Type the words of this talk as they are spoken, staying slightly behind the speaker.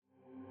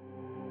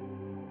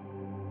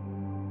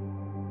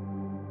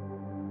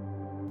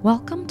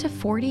Welcome to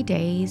 40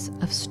 Days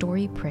of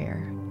Story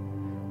Prayer,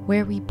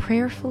 where we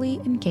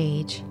prayerfully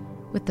engage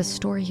with the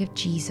story of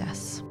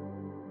Jesus.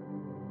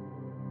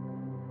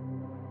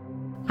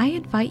 I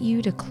invite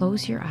you to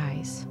close your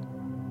eyes.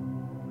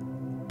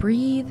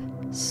 Breathe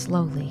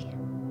slowly.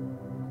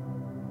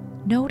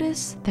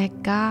 Notice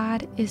that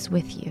God is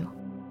with you.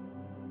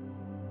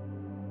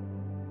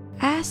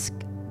 Ask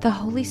the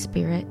Holy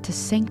Spirit to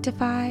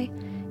sanctify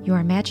your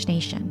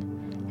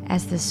imagination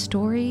as the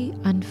story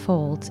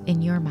unfolds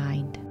in your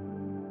mind.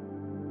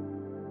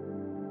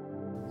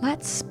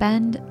 Let's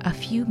spend a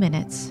few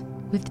minutes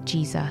with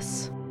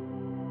Jesus.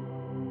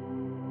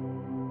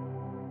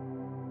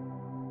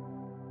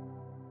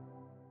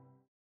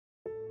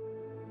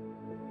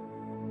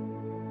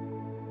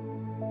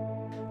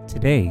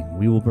 Today,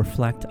 we will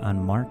reflect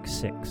on Mark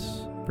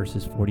 6,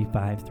 verses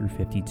 45 through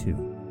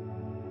 52.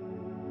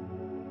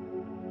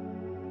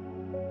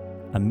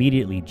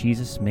 Immediately,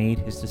 Jesus made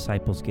his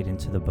disciples get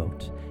into the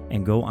boat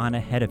and go on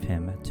ahead of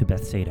him to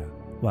Bethsaida,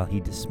 while he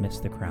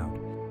dismissed the crowd.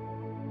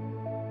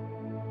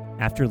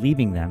 After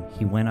leaving them,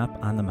 he went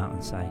up on the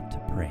mountainside to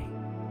pray.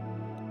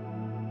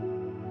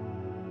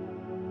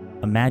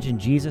 Imagine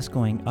Jesus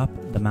going up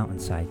the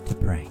mountainside to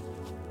pray.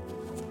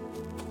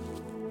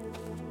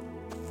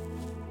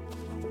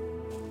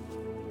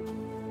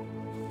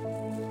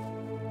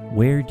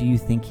 Where do you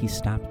think he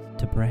stopped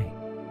to pray?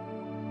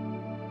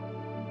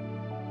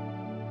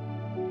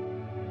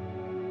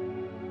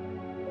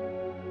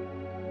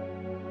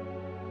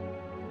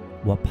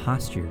 What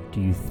posture do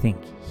you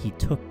think he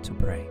took to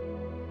pray?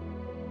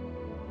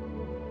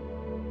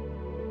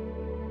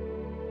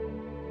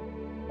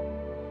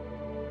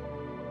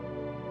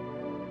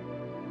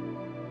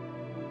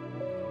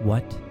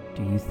 What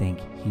do you think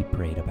he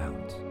prayed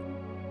about?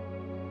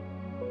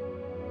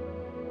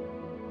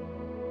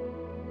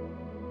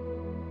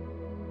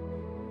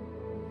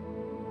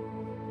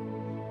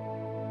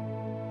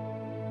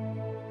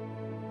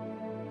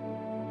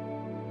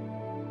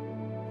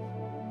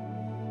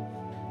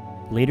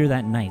 Later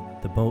that night,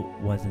 the boat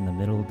was in the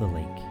middle of the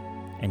lake,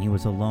 and he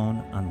was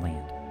alone on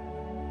land.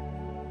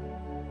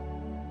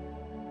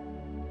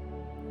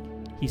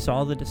 He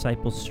saw the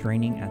disciples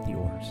straining at the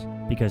oars,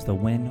 because the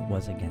wind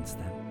was against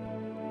them.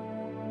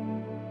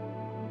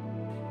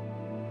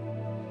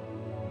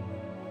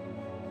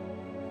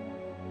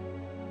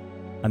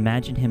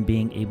 Imagine him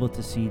being able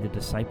to see the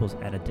disciples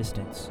at a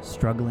distance,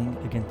 struggling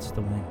against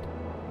the wind.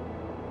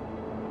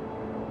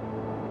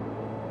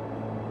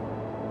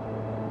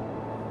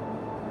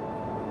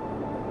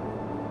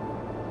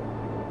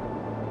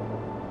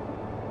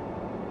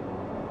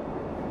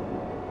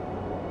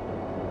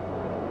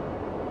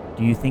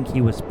 Do you think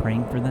he was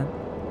praying for them?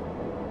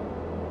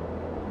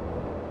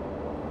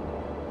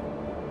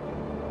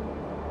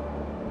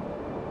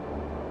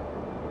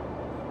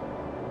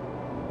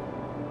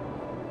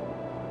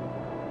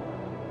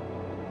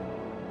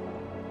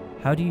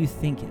 How do you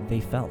think they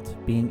felt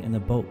being in the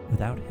boat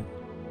without him?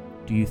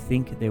 Do you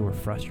think they were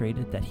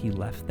frustrated that he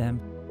left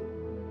them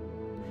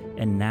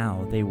and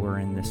now they were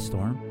in this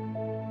storm?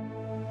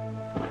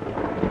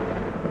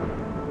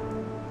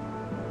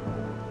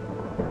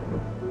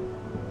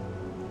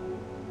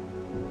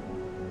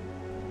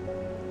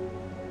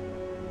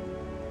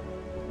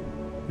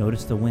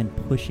 Notice the wind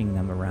pushing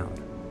them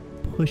around,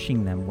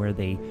 pushing them where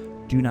they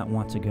do not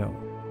want to go.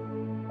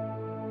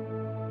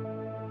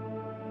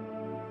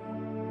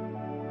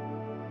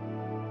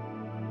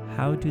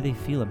 How do they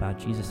feel about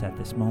Jesus at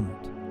this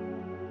moment?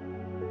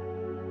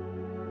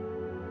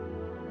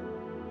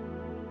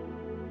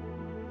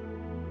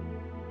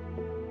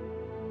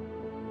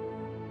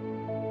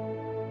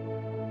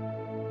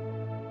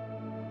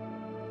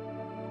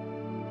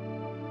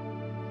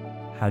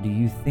 How do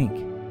you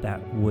think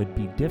that would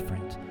be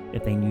different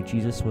if they knew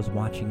Jesus was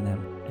watching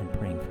them and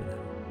praying for them?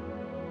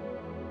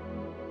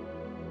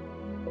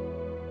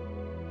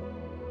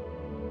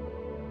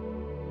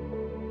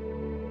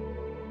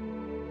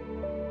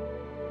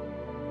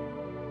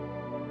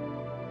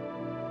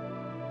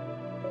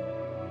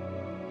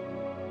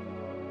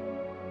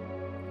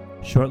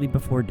 Shortly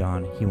before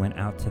dawn, he went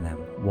out to them,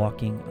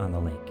 walking on the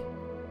lake.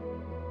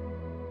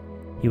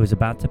 He was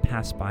about to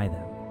pass by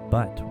them,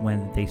 but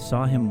when they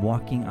saw him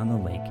walking on the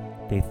lake,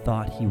 they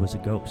thought he was a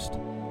ghost.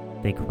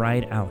 They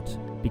cried out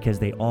because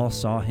they all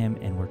saw him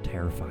and were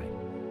terrified.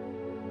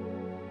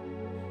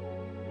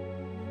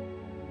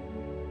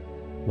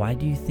 Why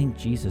do you think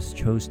Jesus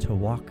chose to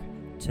walk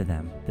to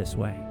them this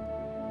way?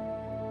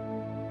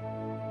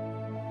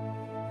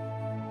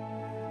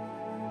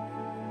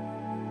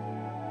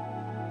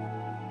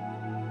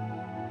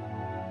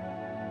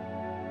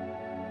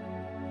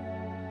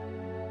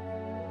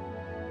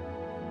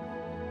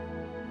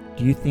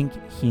 Do you think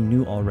he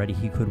knew already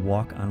he could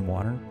walk on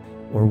water,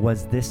 or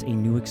was this a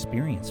new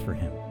experience for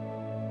him?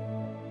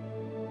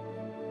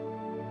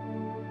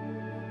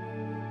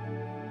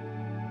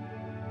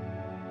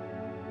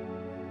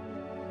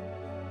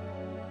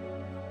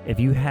 If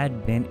you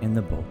had been in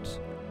the boat,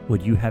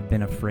 would you have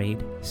been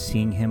afraid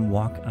seeing him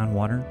walk on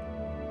water?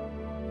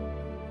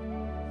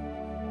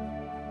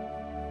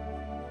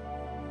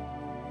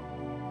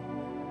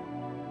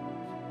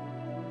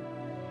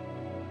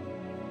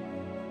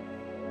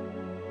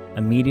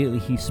 Immediately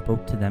he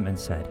spoke to them and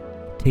said,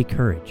 "Take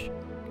courage,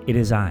 it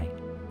is I,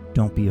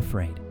 don't be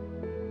afraid."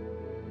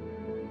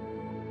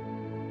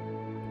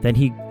 Then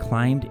he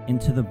climbed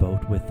into the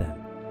boat with them,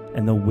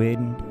 and the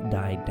wind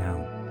died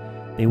down.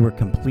 They were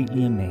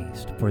completely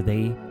amazed, for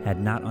they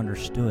had not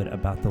understood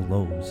about the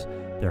loaves.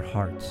 Their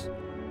hearts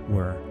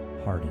were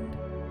hardened.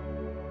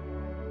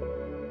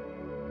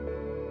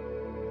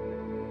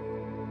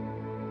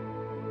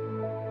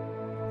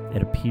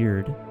 It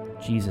appeared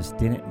Jesus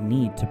didn't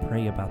need to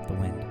pray about the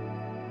wind.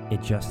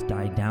 It just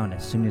died down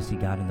as soon as he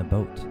got in the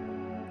boat.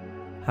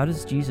 How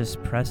does Jesus'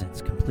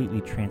 presence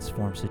completely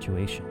transform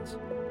situations?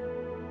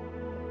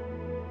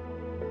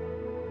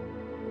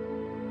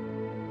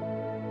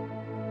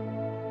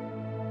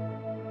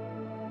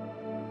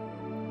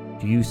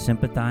 Do you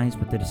sympathize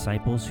with the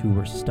disciples who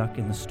were stuck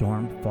in the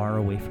storm far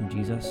away from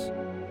Jesus?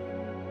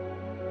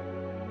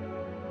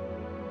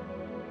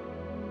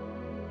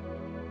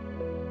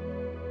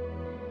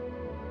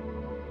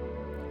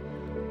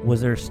 Was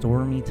there a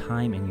stormy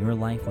time in your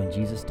life when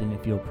Jesus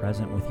didn't feel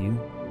present with you?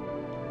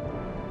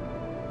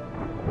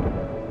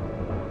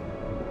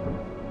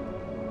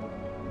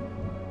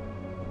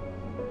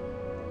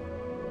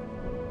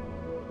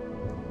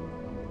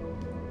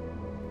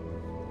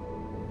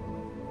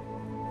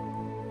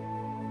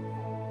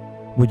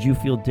 Would you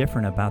feel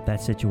different about that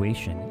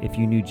situation if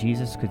you knew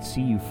Jesus could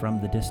see you from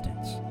the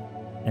distance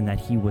and that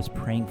he was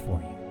praying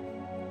for you?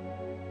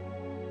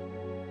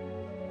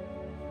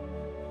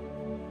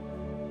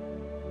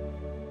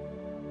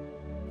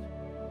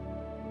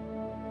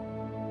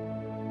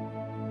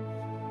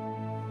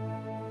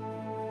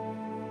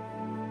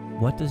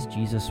 What does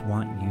Jesus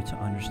want you to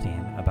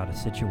understand about a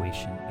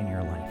situation in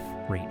your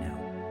life right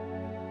now?